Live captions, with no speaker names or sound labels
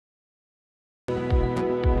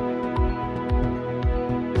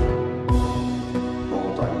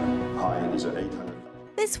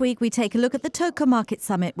This week we take a look at the TokenMarket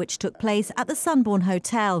Summit, which took place at the Sunbourne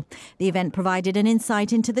Hotel. The event provided an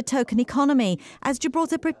insight into the token economy as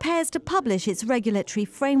Gibraltar prepares to publish its regulatory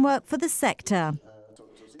framework for the sector.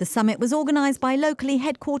 The summit was organised by locally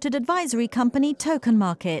headquartered advisory company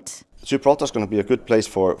TokenMarket. Gibraltar is going to be a good place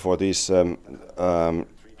for these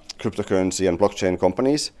cryptocurrency and blockchain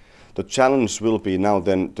companies. The challenge will be now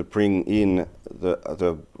then to bring in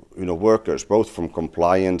the workers, both from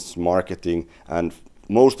compliance, marketing, and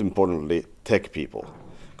most importantly, tech people,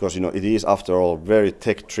 because it is after all very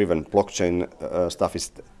tech-driven. Blockchain stuff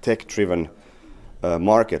is tech-driven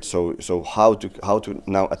market. So how to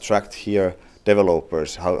now attract here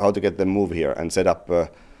developers, how to get them move here and set up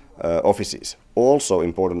offices. Also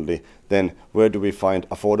importantly, then where do we find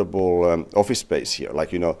affordable office space here?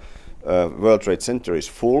 Like World Trade Center is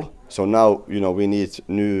full, so now we need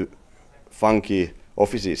new funky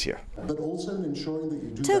offices here.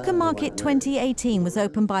 TokenMarket 2018 was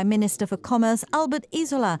opened by Minister for Commerce Albert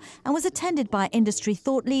Isola and was attended by industry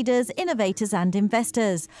thought leaders, innovators and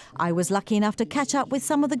investors. I was lucky enough to catch up with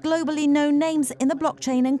some of the globally known names in the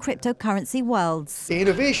blockchain and cryptocurrency worlds. The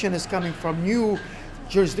innovation is coming from new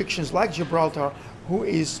jurisdictions like Gibraltar, who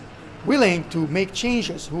is willing to make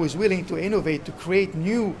changes, who is willing to innovate, to create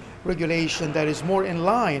new regulation that is more in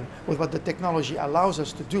line with what the technology allows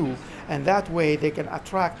us to do, and that way they can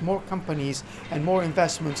attract more companies and more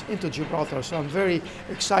investments into Gibraltar. So I'm very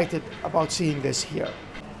excited about seeing this here.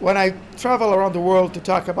 When I travel around the world to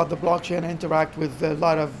talk about the blockchain and interact with a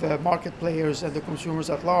lot of market players and the consumers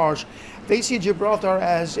at large, they see Gibraltar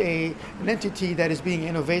as an entity that is being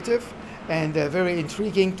innovative and very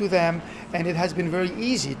intriguing to them, and it has been very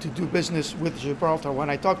easy to do business with Gibraltar. When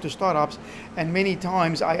I talk to startups, and many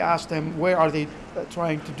times I ask them where are they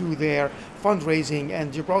trying to do their fundraising,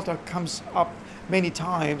 and Gibraltar comes up many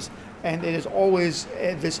times, and it is always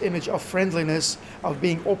this image of friendliness, of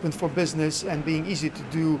being open for business and being easy to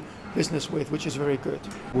do business with, which is very good.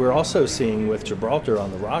 We're also seeing with Gibraltar on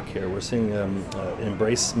the rock here, we're seeing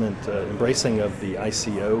embracing of the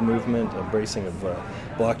ICO movement, embracing of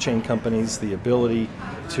blockchain companies, the ability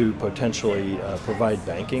to potentially provide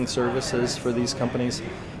banking services for these companies.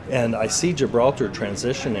 And I see Gibraltar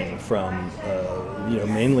transitioning from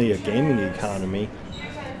mainly a gaming economy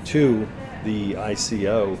to the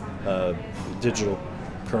ICO, digital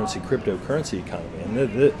currency, cryptocurrency economy,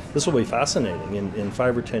 and this will be fascinating. In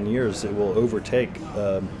 5 or 10 years, it will overtake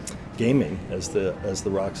gaming as the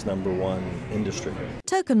rock's #1 industry.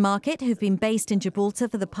 TokenMarket, who've been based in Gibraltar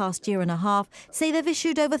for the past year and a half, say they've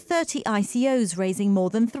issued over 30 ICOs, raising more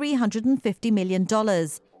than $350 million.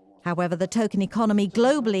 However, the token economy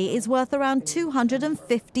globally is worth around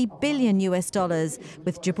 $250 billion,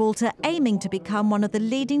 with Gibraltar aiming to become one of the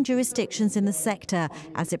leading jurisdictions in the sector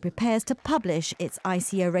as it prepares to publish its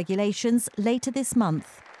ICO regulations later this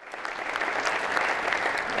month.